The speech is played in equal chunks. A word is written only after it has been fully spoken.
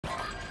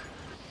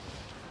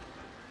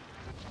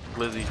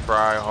Glizzy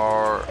fry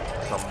hard,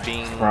 some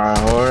beans. Fry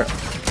hard.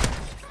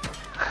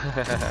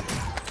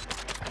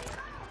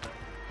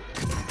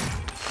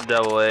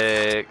 Double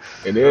eggs.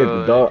 It is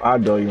the dog. I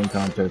dog eating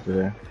contest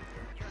today.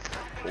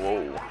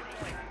 Whoa.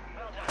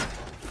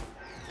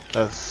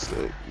 That's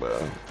sick,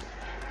 bro.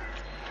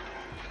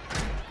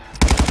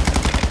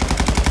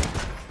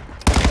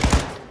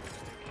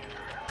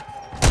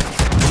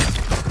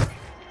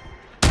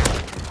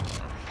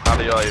 How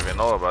do y'all even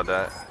know about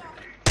that?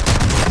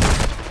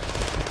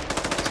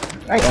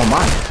 Ain't on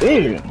my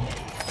thing.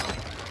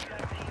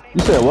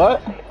 You said what?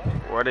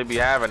 Where they be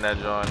having that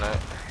joint at?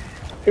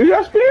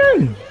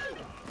 ESPN.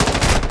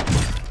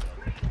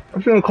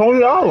 I'm saying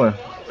Coney Island.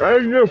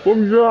 Right here,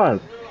 4th of July.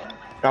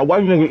 That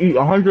white nigga eat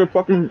 100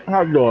 fucking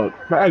hot dogs.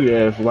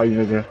 Faggy ass white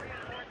nigga.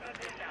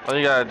 What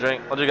you gotta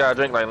drink? What you gotta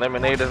drink? Like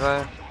lemonade or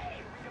something?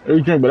 They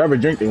drink whatever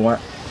drink they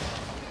want.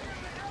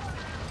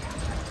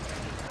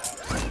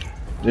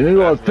 The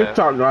nigga on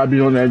TikTok gotta be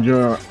on that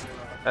joint.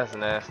 That's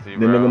nasty,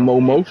 The bro. nigga Mo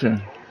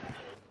Motion.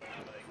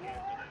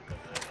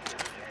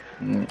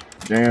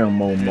 Damn,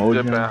 Mo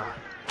Motion.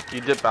 You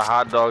dipping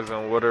hot dogs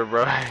in water,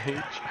 bro.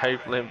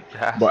 Trifling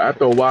bastard. But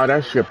after a while,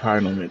 that shit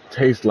probably don't even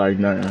taste like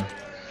nothing.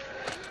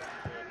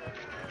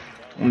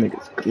 Them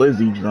niggas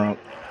glizzy drunk.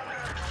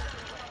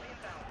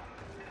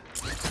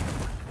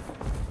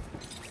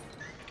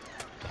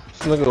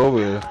 This nigga over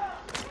here.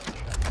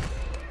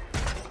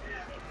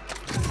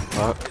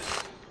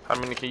 How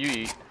many can you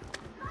eat?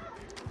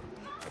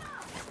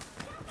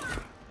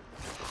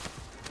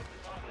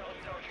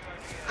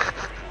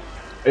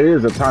 It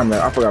is a timer.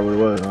 I forgot what it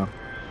was, huh?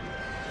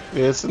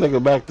 Yeah, it's a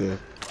nigga back there.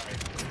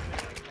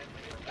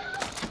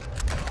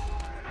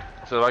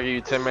 So if I give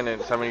you 10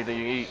 minutes, how many do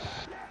you eat?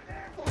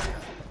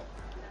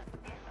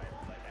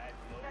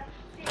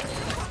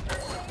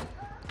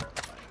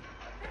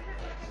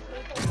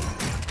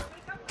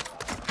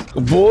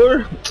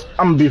 Boy,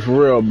 I'm gonna be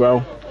for real,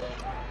 bro.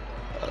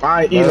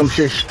 I ain't eat them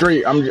shit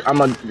straight. I'm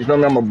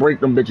gonna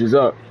break them bitches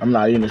up. I'm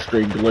not eating a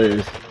straight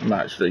glizz. I'm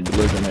not straight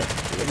glizzing it.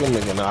 Nigga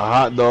making a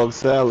hot dog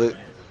salad.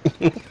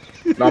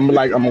 I'm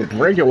gonna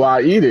break it while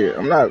I eat it.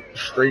 I'm not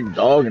straight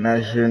dogging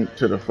that shit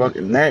to the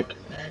fucking neck.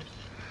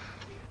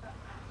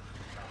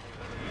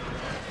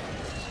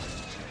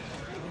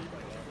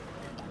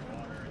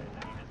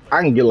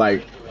 I can get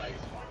like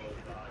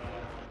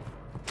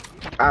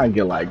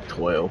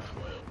 12.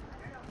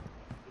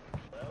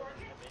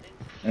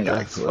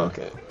 That's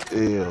fucking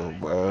ill,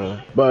 bro.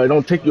 But it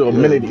don't take you a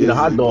minute to eat a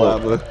hot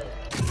dog.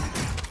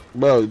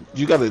 Bro,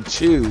 you gotta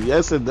chew.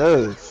 Yes, it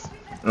does.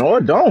 No,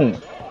 it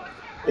don't.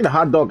 Eat a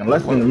hot dog in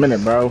less than a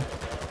minute, bro.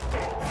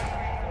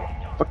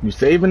 Fuck, you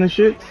saving and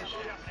shit?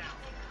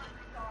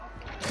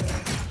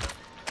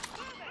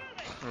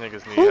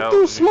 Niggas need Who help.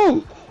 threw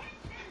smoke?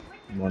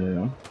 One of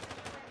them.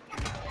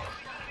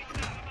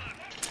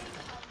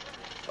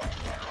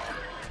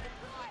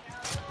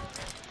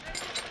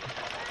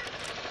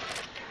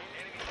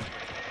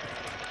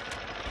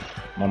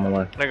 On my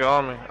way. Nigga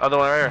on me. Other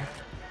one right here.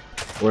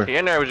 Where? He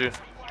in there with you.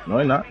 No,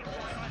 he not.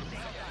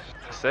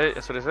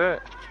 That's what it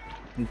said.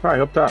 He's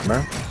probably up top,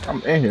 man.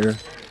 I'm in here.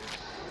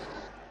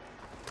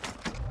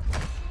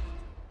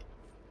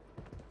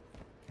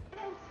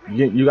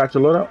 You got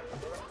your load up?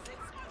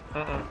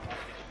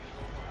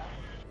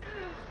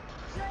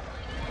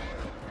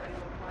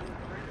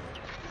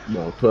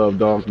 Bro, 12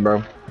 dogs,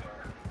 bro.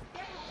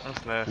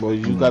 That's nasty. Bro,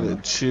 you gotta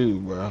chew,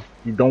 bro.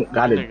 You don't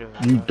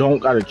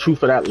gotta chew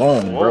for that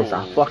long, bro. It's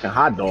a fucking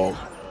hot dog.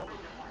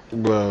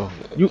 Bro.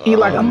 You eat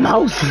like a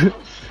mouse. A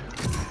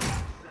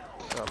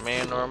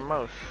man or a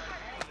mouse.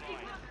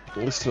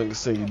 This nigga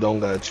say you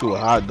don't gotta chew a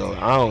hot dog.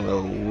 I don't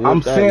know what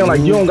I'm saying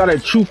like you don't gotta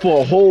chew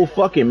for a whole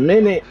fucking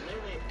minute.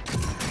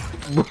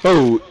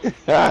 Bro.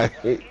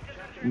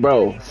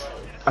 Bro,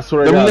 I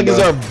swear Them to God, niggas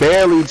bro. are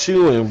barely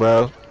chewing,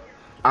 bro.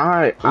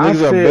 I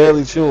Niggas are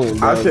barely chewing,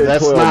 bro. I said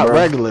That's 12, not bro.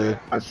 regular.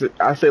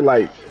 I said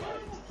like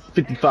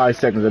 55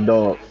 seconds a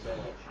dog.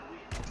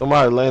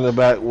 Somebody laying the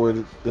back where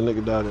the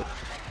nigga died at.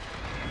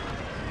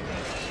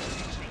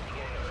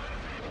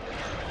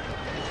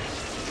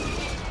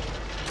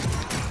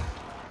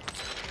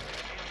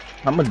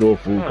 I'm gonna do a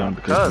food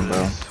competition,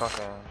 bro.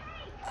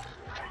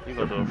 You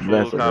gonna do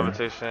a food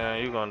competition,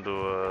 you gonna do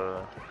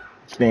a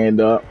stand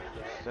up.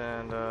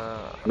 Stand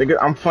up. Nigga,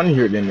 I'm funny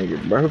here than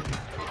niggas, bro.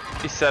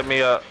 He set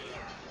me up.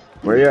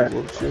 Where you at?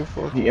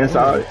 He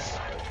inside.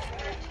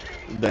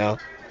 Down.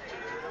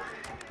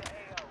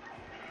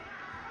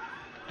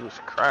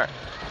 Dude's crack.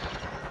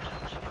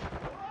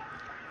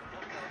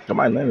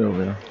 Somebody landed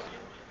over there.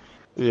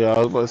 Yeah, I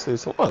was about to say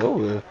somebody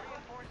over there.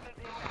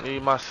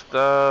 Need my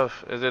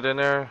stuff. Is it in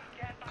there?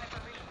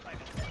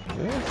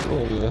 Yeah, it's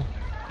over there.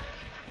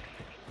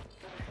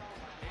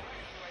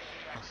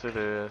 Yes, it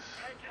is.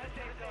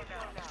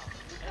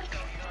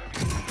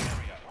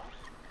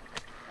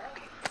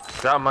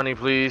 Got money,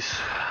 please.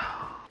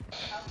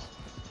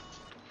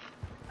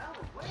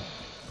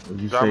 Would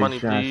you Got say money,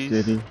 Shot please.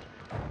 City?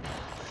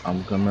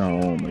 I'm coming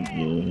home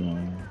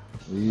again.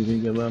 Do you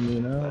think you love me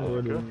now?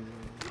 Or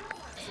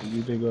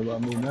You think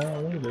about me now?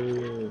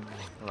 Later.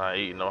 Not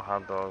eating no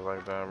hot dogs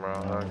like that, bro.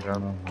 I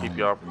gotta keep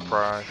y'all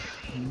price.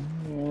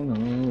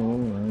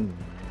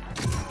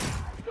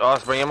 Oh,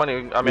 bring your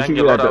money. I mean, I can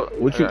get a loadout.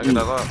 What you eat?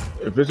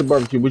 If it's a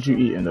barbecue, what you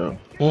eating though?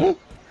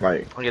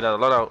 Like, I get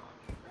another loadout.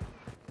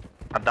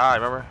 I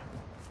died, remember?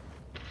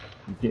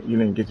 You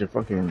didn't get your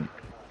fucking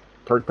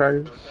perk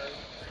package?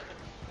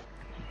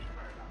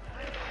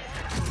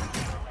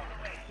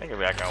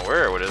 Maybe I can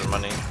wear it with his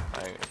money.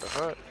 Like, what the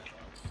fuck?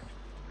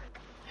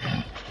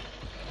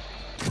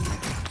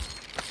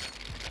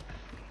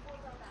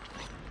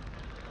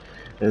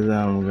 As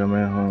I'm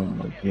coming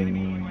home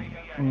again.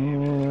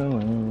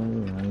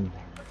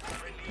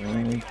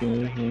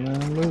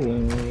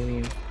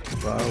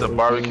 It's a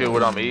barbecue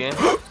what I'm eating?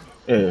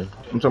 Yeah,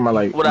 I'm talking about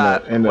like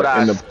in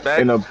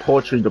the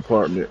poultry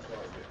department.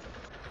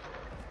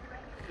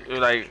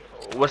 Like,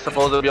 what's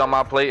supposed to be on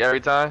my plate every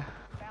time?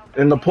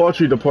 In the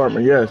poultry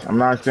department, yes. I'm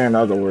not saying the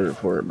other word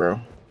for it, bro.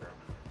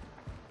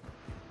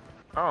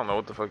 I don't know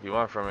what the fuck you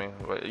want from me,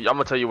 but I'm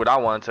gonna tell you what I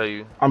want to tell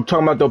you. I'm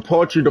talking about the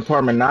poultry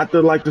department, not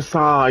the like the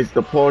size,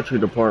 the poultry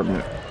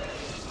department.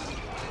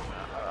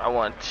 I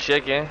want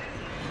chicken.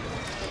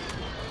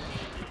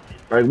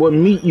 Like what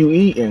meat you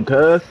eating,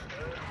 cuz?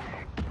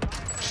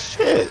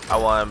 Shit. I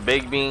want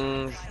baked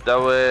beans,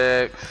 double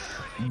eggs.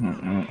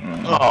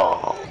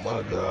 Oh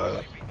my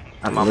god.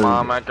 And my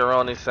mom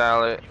macaroni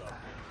salad.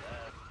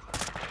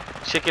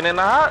 Chicken in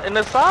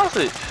the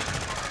sausage.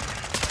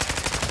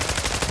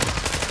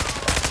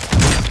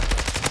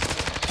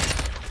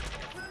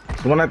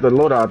 The one at the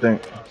loadout, I think.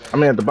 I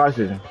mean at the buy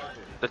station.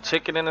 The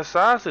chicken and the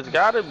sausage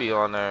gotta be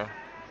on there.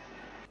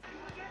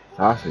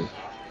 Sausage.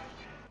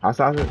 Hot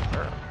sausage?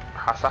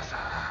 Hot sausage.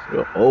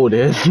 Yo, old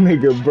ass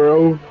nigga,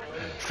 bro.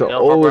 It's an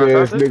old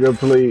ass nigga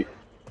plate.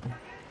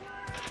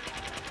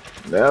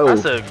 No.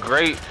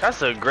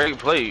 That's a great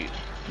plate.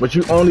 But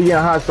you only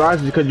get hot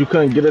sausage because you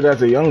couldn't get it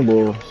as a young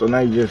boy. So now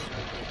you just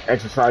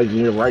exercising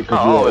your right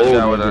because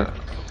you're old.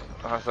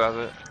 Hot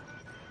sausage.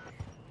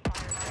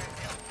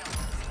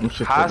 Hot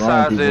Hot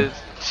sausage,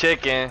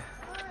 chicken,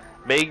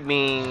 baked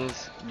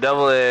beans,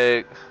 double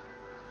egg,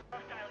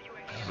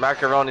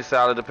 macaroni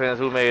salad, depends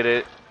who made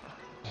it.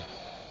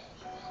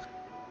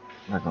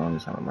 Macaroni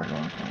salad.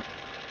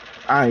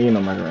 I ain't eat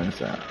no macaroni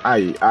salad.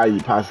 I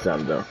eat pasta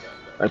salad though.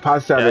 Like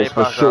pasta salad is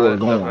for sure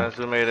going. Depends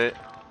who made it.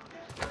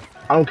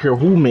 I don't care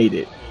who made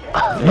it.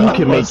 You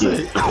can make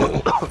it.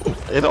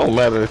 It don't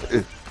matter.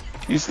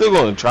 You still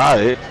gonna try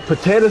it.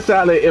 Potato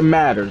salad, it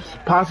matters.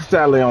 Pasta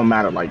salad don't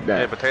matter like that.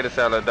 Yeah, potato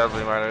salad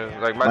definitely matters.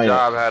 Like my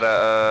job had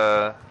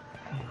a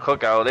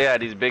cookout. They had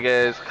these big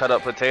ass cut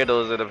up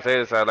potatoes in the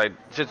potato salad. Like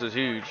shit was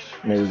huge.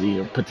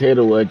 Maybe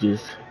potato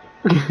wedges.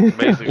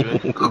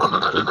 Basically.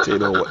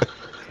 Potato wedges.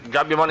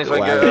 Drop your money so I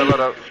can get a lot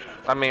of.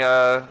 I mean,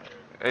 AR.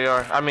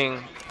 I mean,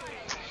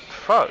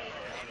 fuck.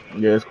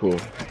 Yeah, it's cool.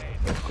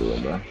 That's cool,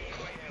 bro.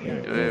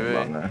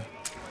 Yeah.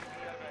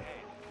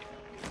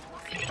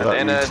 At the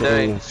end of the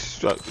day,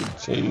 structure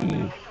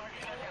change.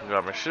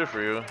 got my shit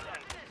for you.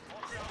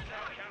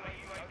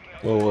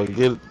 Well,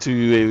 get 2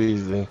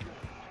 UAVs then.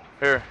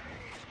 Here.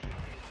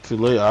 Too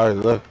late, I already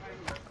left.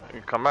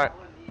 You come back.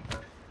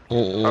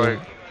 Alright.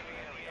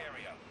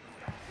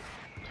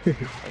 I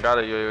got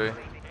it, UAV.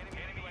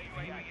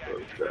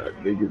 Oh, God,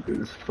 niggas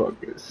is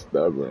fucking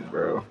stubborn,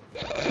 bro.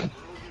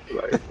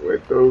 Like,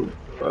 what the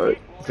fuck?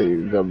 Say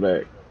you come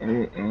back.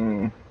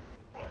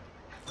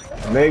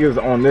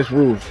 Niggas on this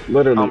roof,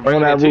 literally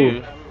on that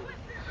roof.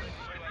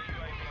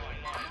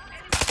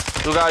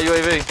 Who got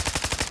UAV?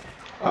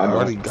 I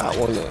already got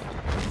one there.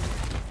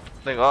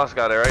 I think Oz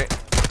got it, right?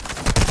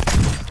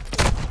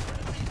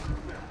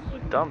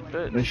 Dumb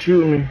bitch. They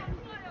shooting me.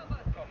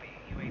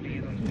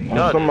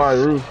 On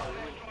somebody's roof.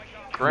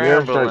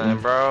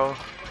 Scrambling, bro.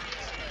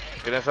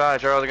 Get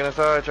inside, Charles. Get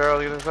inside,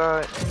 Charles. Get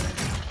inside.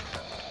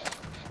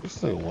 This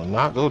thing will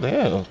not go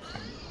down.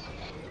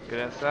 Get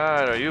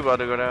inside, or you about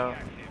to go down?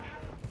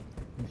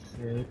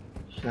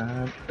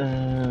 Shot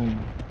down.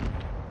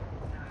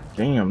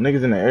 Damn,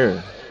 niggas in the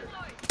air.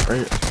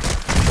 Right.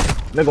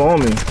 Nigga on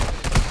me.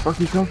 Fuck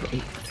you come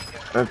from?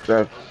 That's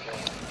that.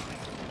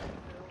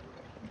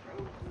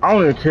 I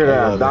don't even care that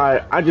I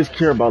died. I just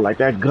care about like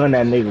that gun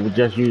that nigga was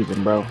just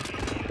using, bro.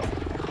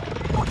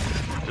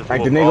 Just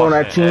like the nigga on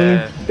that team,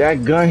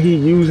 that gun he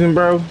using,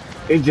 bro.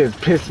 It just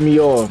pissed me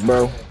off,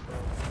 bro.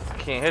 I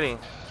can't hit him.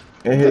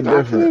 It hit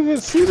different. I couldn't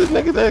even see the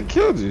nigga that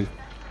killed you.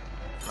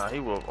 Nah,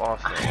 he whooped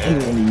Austin. He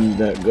want to use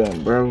that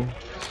gun, bro.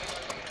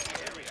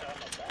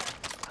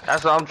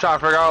 That's what I'm trying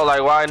to figure out,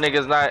 like, why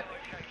niggas not,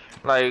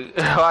 like,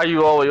 why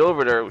you all the way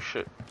over there? Oh,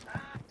 shit.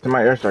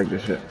 Somebody airstrike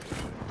this shit.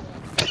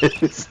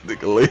 This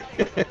nigga late.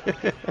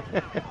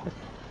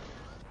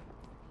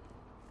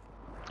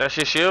 That's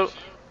your shield?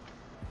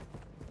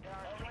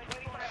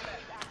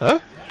 Huh?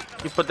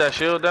 You put that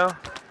shield down?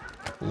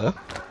 No.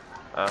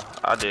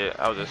 I did.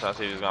 I was just trying to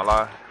see if he was gonna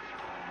lie.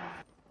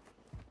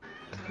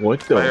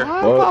 What the fuck?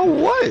 About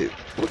what?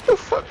 What the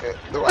fuck?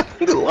 Do I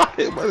need to lie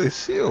about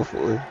this shield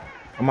for?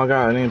 Oh my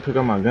god, I didn't pick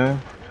up my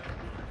gun.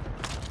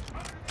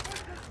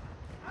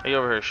 He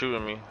over here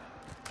shooting me.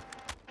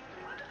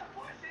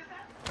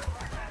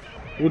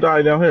 Who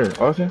died down here?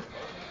 Austin?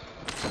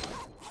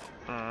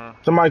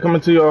 Mm-hmm. Somebody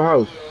coming to your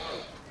house.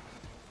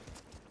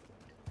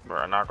 Bro,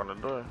 I knock on the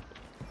door.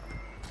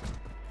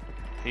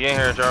 He ain't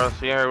here, Charles.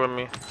 He ain't here with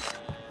me.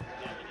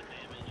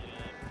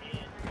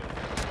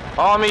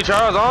 On me,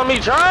 Charles. On me,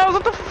 Charles.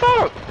 What the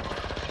fuck?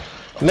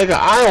 Nigga,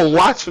 I am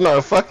watching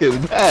our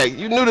fucking back.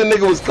 You knew the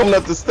nigga was coming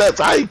up the steps.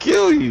 How he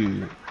kill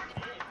you?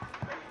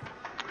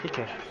 He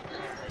can't.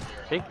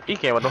 He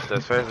can't with those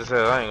steps fast as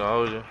hell. I ain't gonna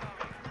hold you.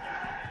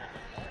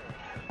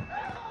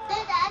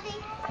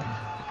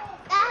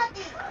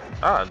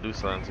 I'll do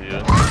something to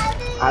you.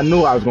 I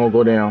knew I was gonna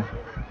go down.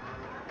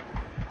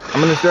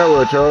 I'm in the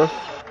stairwell, Charles.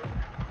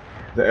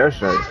 The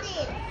airstrike.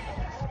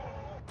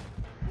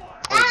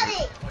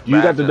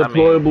 You got the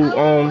deployable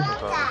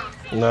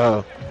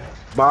No.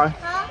 Bye.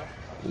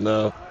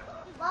 No.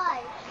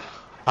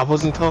 I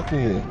wasn't talking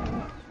to you.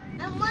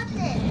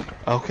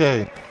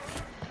 Okay.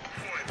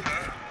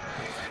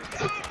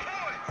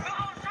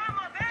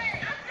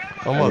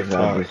 I'm I just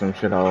gotta do some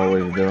shit I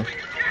always do.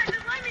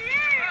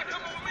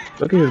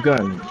 Look at his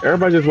gun.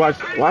 Everybody just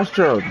watch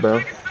Charles,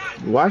 bro.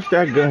 Watch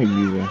that gun he's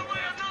using.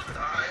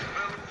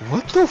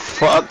 What the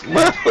fuck,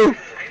 bro?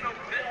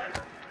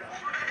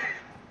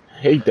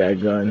 Hate that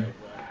gun.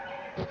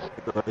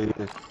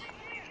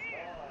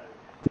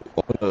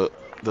 On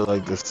the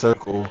like the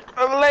circle.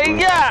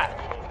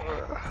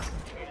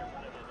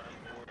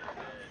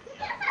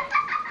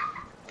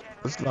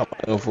 It's not my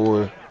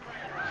M4.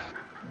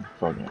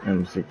 Fucking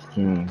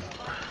M16.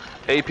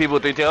 8 people,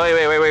 3 teams. Oh,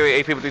 wait.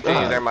 8 people, 3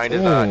 teams. Never mind.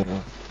 It's not.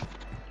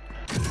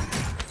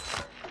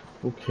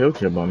 Who killed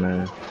your bum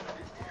man?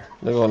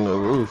 Nigga on the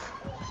roof.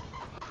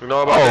 You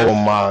know about this? Oh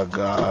my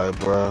god,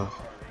 bro.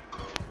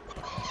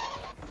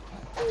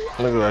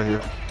 Nigga right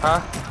here.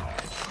 Huh?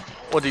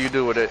 What do you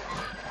do with it?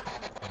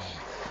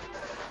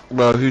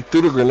 Bro, he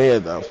threw the grenade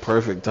at the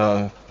perfect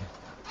time.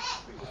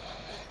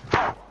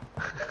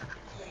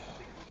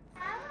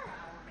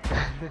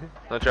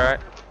 Don't try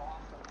it.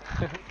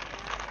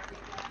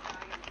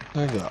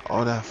 Nigga got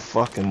all that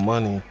fucking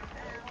money.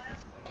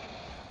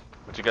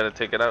 But you gotta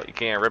take it out. You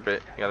can't rip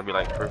it. You gotta be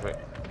like perfect.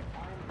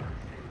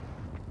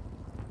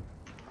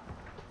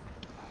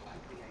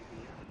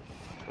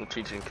 I'm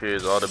teaching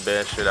kids all the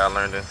bad shit I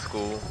learned in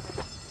school.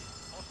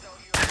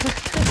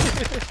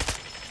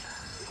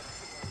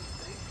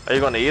 Are you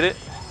gonna eat it?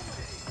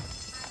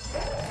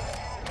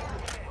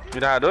 You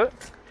know how to do it?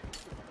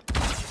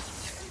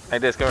 Like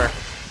this, come here.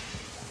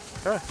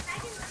 Come here.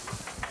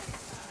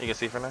 You can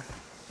see from there.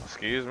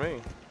 Excuse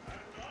me.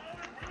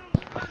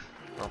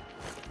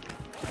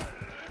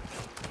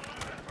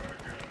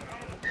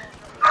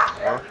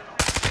 Oh.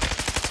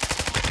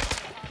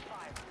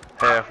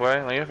 Halfway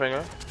on your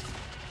finger.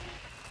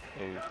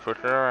 You push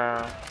it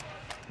around.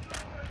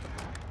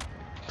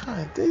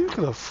 God damn, you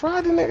could have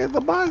fried the nigga at the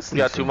box. You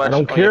got too much. I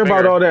don't care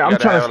about all that. I'm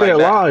trying to stay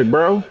alive,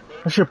 bro.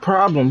 That's your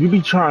problem. You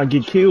be trying to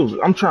get kills.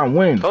 I'm trying to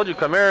win. Told you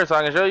come here so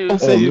I can show you. I'm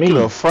saying you could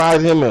have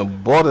fried him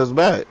and bought us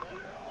back.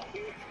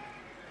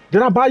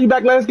 Did I buy you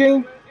back last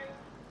game?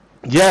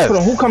 Yes. Hold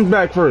on, who comes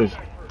back first?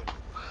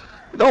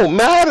 It don't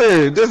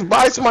matter. Just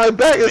buy somebody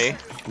back. Me.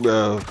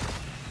 Bro.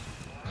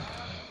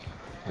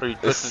 Or you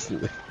twist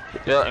it.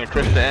 Yeah, and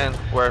twist the end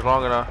where it's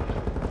long enough.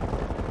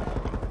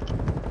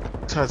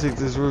 Try to take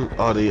this route.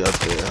 Oh, they up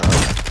there.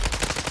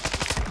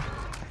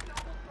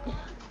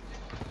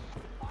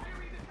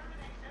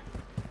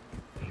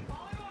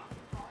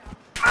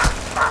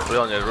 We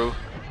on this roof.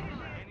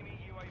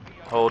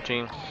 Whole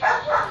team.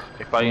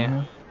 They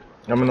fighting.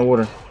 I'm in the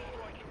water.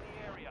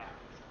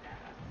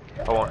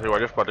 I want to see where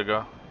this about to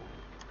go.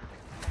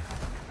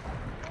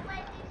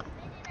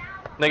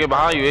 Nigga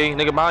behind you, eh?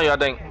 Nigga behind you, I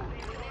think.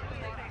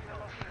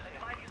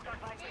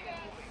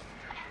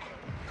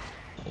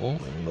 Oh,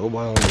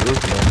 nobody on the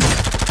roof now.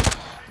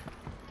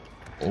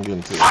 I'm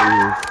getting to the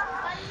roof.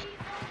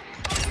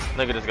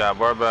 Nigga just got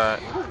brought back.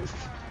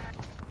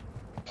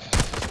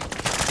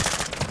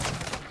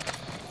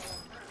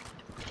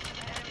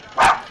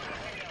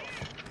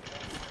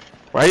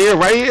 Right here,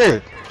 right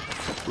here.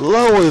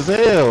 Low as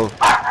hell.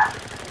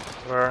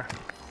 Where?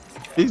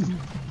 He's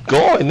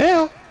going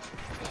now.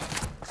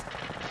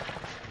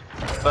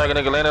 Like a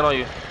nigga landing on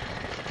you.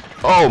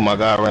 Oh my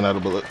god, I ran out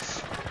of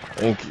bullets.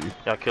 Thank you.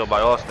 Got killed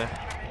by Austin.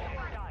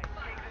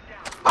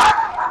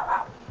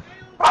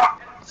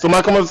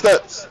 Somebody come up the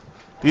steps.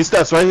 These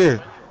steps right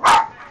here.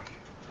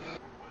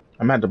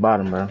 I'm at the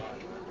bottom, bro. We're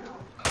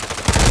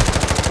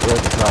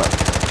at the top.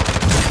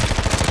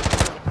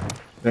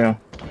 Yeah.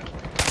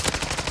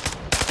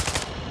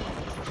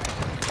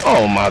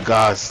 Oh my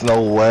gosh,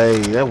 no way.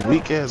 That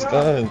weak ass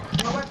gun.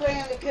 No, we're playing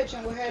in the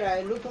kitchen with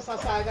her. Lucas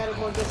outside. I gotta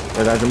go get some.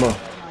 I got him up.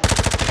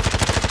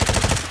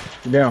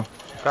 You down.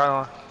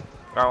 Got one.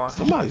 Got one.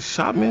 Somebody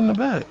shot me in the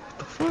back. What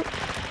the fuck?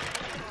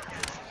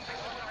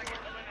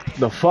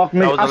 The fuck, That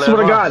nigga? was the I swear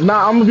to last God.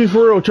 Nah, I'm gonna be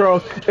for real,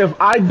 Charles. If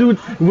I do,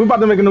 we're about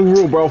to make a new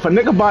rule, bro. If a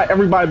nigga buy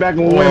everybody back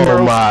and win,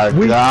 bro, my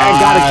we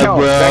God, gotta count.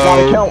 bro. That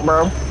gotta count,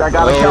 bro. That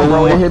gotta count,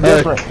 bro. It hit my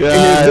different. It hit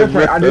God,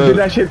 different. I bro. just did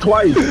that shit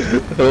twice.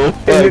 Oh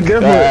It hit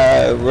different.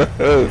 God,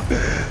 bro.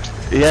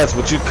 Yes,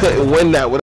 but you couldn't win that with